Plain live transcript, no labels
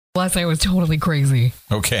Last night was totally crazy.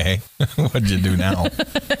 Okay. What'd you do now?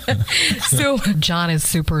 So John is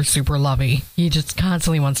super, super lovey. He just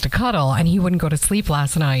constantly wants to cuddle, and he wouldn't go to sleep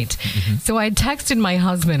last night. Mm-hmm. So I texted my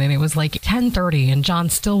husband, and it was like 10:30, and John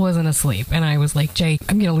still wasn't asleep. And I was like, Jay,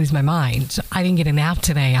 I'm going to lose my mind. I didn't get a nap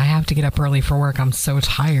today. I have to get up early for work. I'm so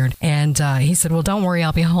tired. And he said, well, don't worry.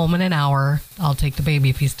 I'll be home in an hour. I'll take the baby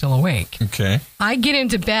if he's still awake. Okay. I get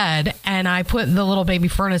into bed, and I put the little baby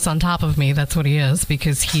furnace on top of me. That's what he is,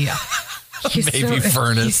 because he's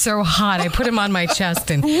furnace. He's so hot. I put him on my chest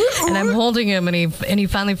and I'm holding him, and he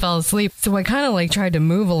finally fell asleep. So I kind of like tried to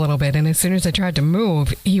move a little bit, and as soon as I tried to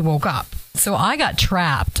move, he woke up. So I got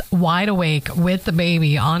trapped wide awake with the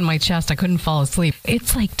baby on my chest. I couldn't fall asleep.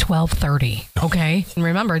 It's like 12:30. Okay. And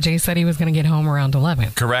remember, Jay said he was going to get home around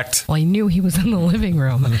 11. Correct. Well, I knew he was in the living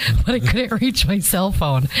room, but I couldn't reach my cell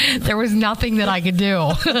phone. There was nothing that I could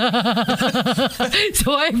do.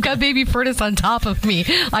 So I've got baby furnace on top of me.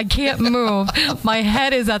 I can't move. My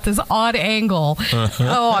head is at this odd angle.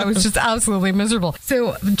 Oh, I was just absolutely miserable.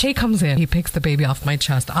 So Jay comes in. He picks the baby off my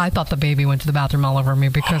chest. I thought the baby went to the bathroom all over me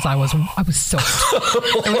because I was soaked.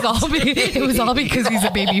 It was all because he's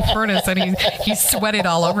a baby furnace, and he sweated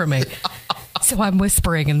all over me. So I'm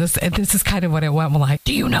whispering, and this is kind of what it went like.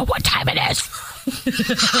 Do you know what time it is?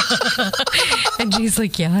 And Jay's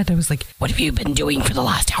like, yeah. And I was like, what have you been doing for the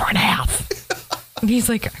last hour and a half? And he's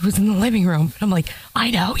like, I was in the living room. And I'm like,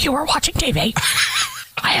 I know, you were watching TV.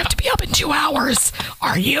 I have to be up in 2 hours.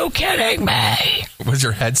 Are you kidding me? Was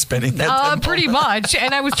your head spinning? Pretty much.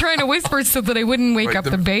 And I was trying to whisper so that I wouldn't wake up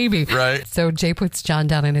the baby. Right. So Jay puts John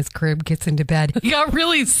down in his crib, gets into bed. He got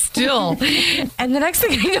really still. And the next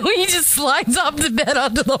thing I know, he just slides off the bed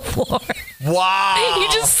onto the floor. Wow. He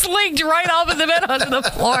just slinked right off of the bed onto the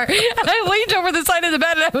floor. And I leaned over the side of the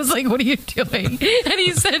bed, and I was like, what are you doing? And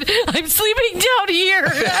he said, I'm sleeping down here.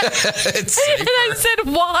 It's safer. And I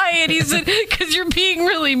said, why? And he said, because you're being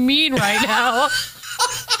really mean right now.